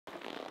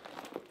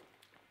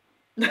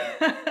Hi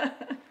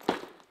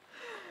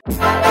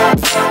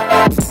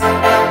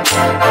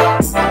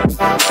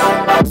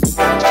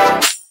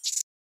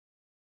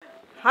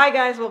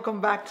guys, welcome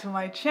back to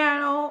my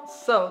channel.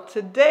 So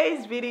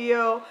today's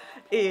video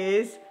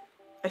is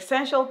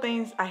essential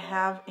things I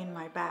have in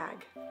my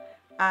bag.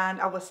 And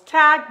I was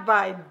tagged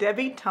by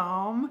Debbie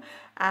Tom,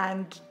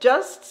 and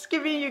just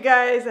giving you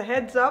guys a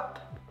heads up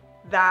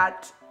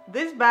that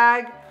this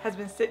bag has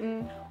been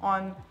sitting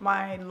on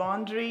my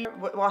laundry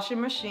washing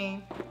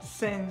machine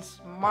since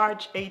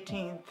March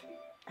 18th.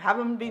 I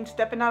haven't been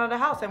stepping out of the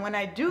house, and when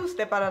I do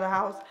step out of the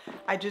house,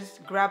 I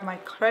just grab my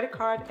credit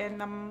card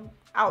and I'm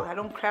out. I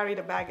don't carry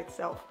the bag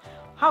itself.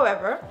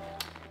 However,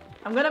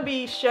 I'm gonna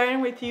be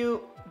sharing with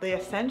you the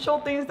essential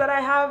things that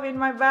I have in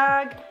my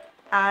bag,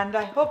 and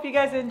I hope you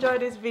guys enjoy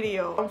this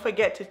video. Don't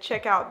forget to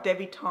check out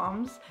Debbie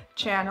Tom's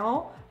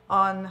channel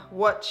on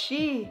what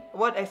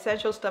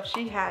essential stuff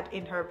she had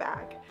in her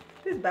bag.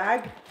 This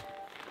bag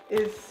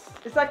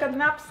it's like a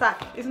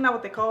knapsack, isn't that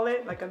what they call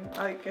it? Like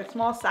a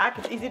small sack.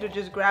 It's easy to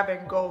just grab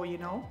and go, you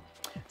know.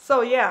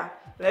 So yeah,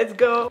 let's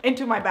go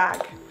into my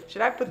bag.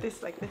 Should I put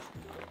this like this?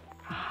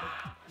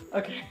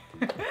 Okay.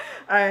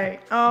 All right.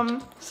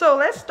 So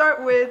let's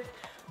start with.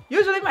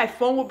 Usually my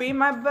phone will be in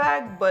my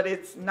bag, but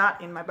it's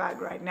not in my bag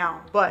right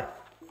now. But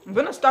I'm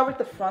gonna start with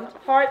the front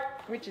part,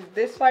 which is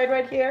this side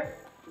right here.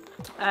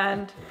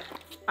 And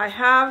I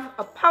have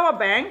a power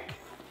bank.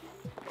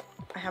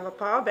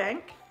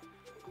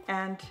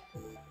 And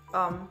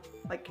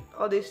like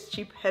all these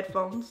cheap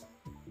headphones.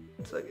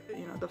 It's like,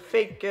 you know, the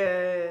fake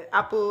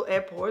Apple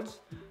AirPods.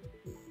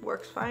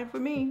 Works fine for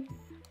me.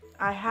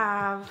 I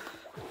have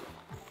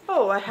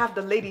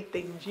the lady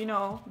things, you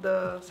know,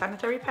 the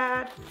sanitary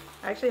pad.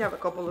 I actually have a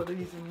couple of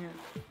these in here.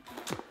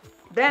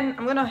 Then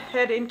I'm gonna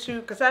head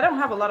into, because I don't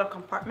have a lot of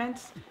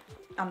compartments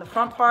on the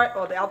front part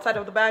or the outside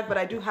of the bag, but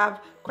I do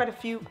have quite a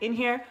few in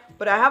here.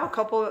 But I have a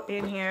couple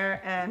in here,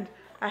 and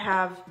I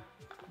have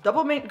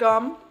double mint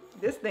gum.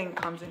 This thing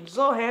comes in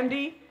so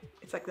handy.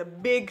 It's like the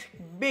big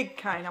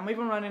kind. I'm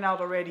even running out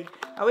already.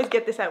 I always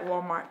get this at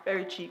Walmart,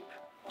 very cheap.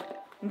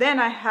 Then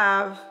I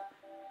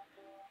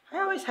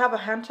always have a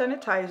hand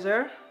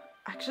sanitizer.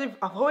 Actually,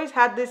 I've always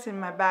had this in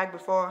my bag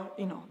before,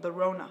 you know, the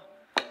Rona.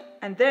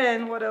 And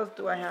then what else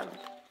do I have?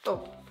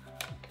 Oh,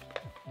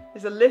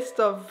 there's a list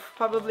of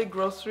probably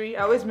grocery.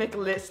 I always make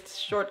lists,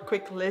 short,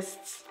 quick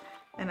lists,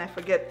 and I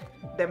forget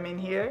them in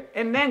here.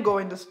 And then go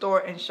in the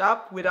store and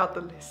shop without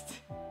the list.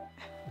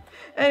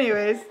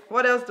 Anyways,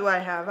 what else do I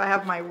have? I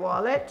have my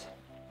wallet.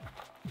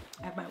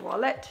 I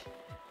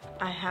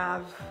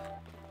have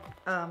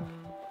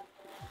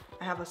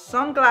a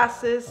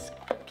sunglasses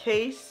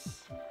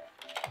case.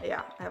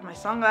 Yeah, I have my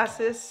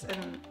sunglasses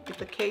and with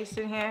the case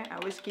in here. I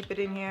always keep it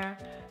in here.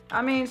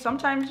 I mean,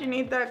 sometimes you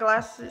need that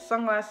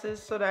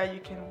sunglasses so that you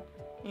can,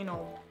 you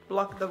know,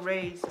 block the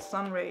rays, the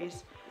sun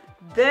rays.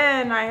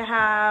 Then I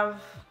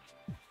have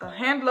a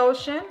hand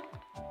lotion.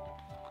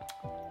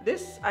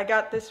 I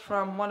got this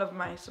from one of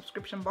my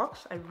subscription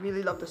box. I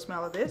really love the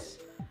smell of this.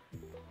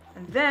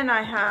 And then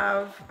I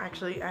have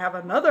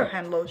another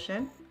hand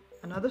lotion,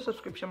 another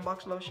subscription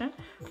box lotion,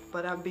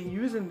 but I've been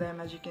using them,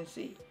 as you can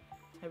see.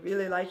 I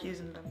really like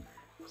using them.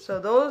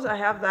 So those, I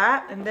have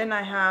that. And then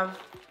I have,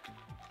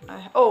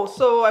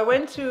 so I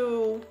went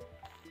to,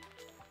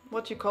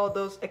 what you call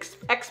those,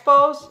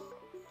 expos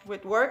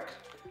with work,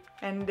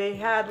 and they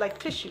had like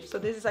tissue. So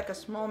this is like a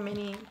small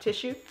mini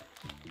tissue.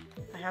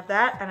 I have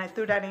that, and I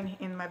threw that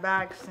in my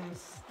bag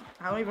since,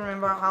 I don't even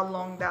remember how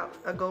long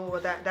ago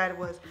that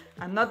was.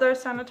 Another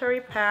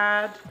sanitary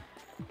pad,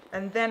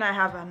 and then I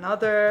have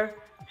another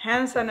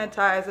hand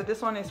sanitizer.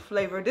 This one is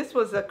flavored. This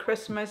was a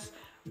Christmas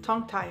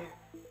tongue tire.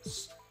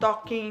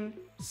 Stocking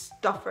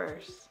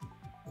stuffers.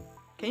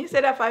 Can you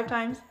say that 5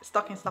 times?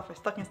 Stocking stuffers,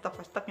 stocking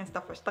stuffers, stocking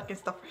stuffers, stocking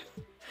stuffers.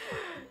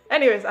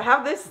 Anyways, I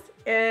have this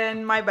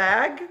in my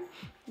bag.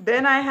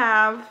 Then I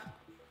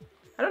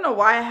don't know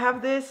why I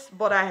have this,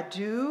 but I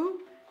do.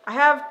 I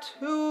have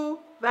 2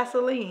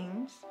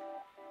 Vaselines.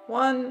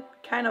 One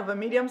kind of a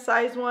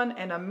medium-sized one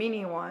and a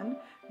mini one.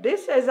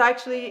 This is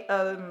actually,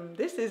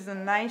 this is a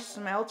nice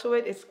smell to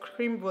it. It's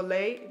creme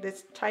brulee,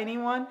 this tiny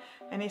one,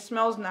 and it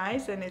smells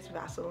nice, and it's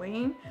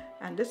Vaseline.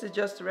 And this is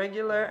just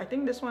regular. I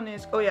think this one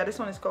is, oh yeah, this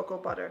one is cocoa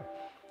butter.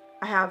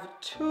 I have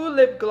 2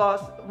 lip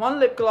gloss, one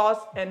lip gloss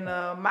and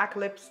a MAC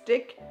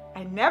lipstick.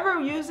 I never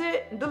use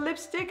the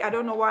lipstick. I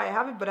don't know why I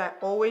have it, but I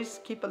always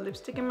keep a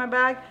lipstick in my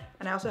bag.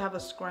 And I also have a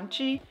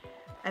scrunchie.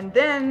 And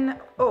then,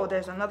 oh,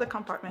 there's another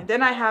compartment.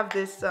 Then I have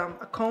this,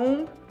 a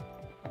comb.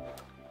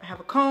 I have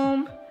a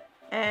comb.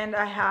 And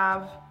I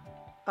have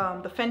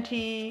the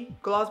Fenty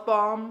Gloss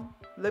Bomb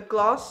lip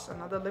gloss,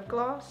 another lip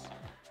gloss.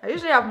 I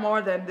usually have more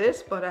than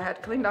this, but I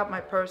had cleaned out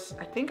my purse,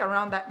 I think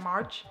around that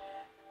March.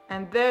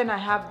 And then I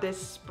have this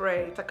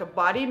spray. It's like a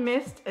body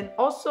mist, and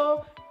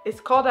also it's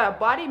called a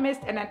body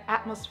mist and an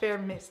atmosphere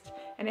mist.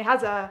 And it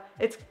has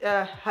it's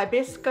a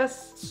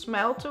hibiscus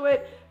smell to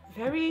it.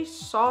 Very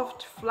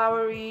soft,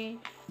 flowery,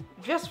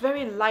 just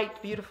very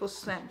light, beautiful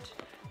scent.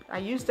 I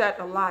use that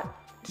a lot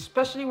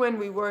especially when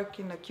we work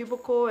in a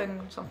cubicle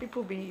and some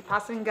people be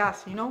passing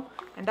gas, you know,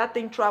 and that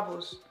thing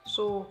travels.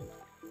 So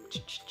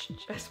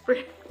I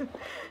spray,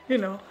 you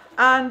know.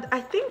 And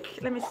I think,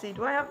 let me see,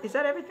 do I have, is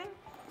that everything?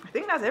 I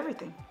think that's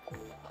everything.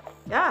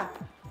 Yeah,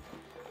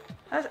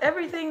 that's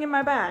everything in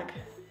my bag.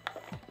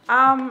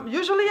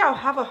 Usually I'll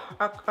have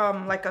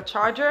like a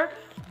charger,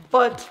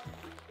 but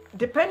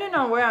depending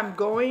on where I'm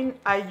going,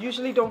 I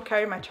usually don't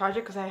carry my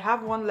charger because I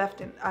have one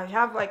left in, I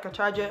have like a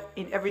charger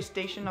in every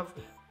station of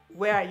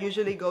where I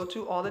usually go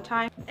to all the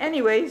time.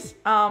 Anyways,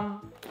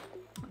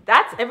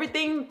 that's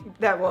everything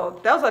that, well,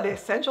 those are the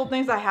essential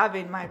things I have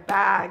in my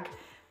bag.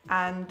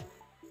 And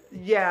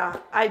yeah,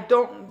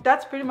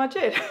 that's pretty much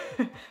it.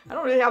 I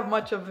don't really have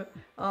much of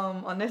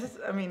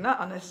unnecessary, I mean,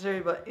 not unnecessary,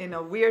 but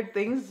weird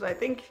things. I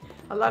think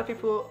a lot of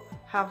people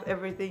have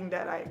everything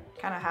that I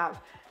kind of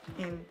have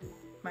in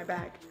my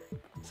bag.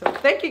 So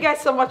thank you guys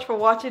so much for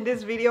watching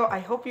this video. I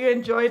hope you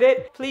enjoyed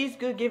it. Please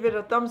go give it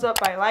a thumbs up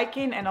by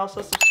liking, and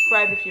also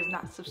subscribe if you've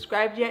not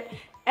subscribed yet.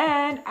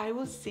 And I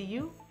will see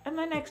you in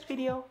my next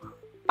video.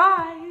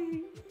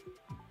 Bye!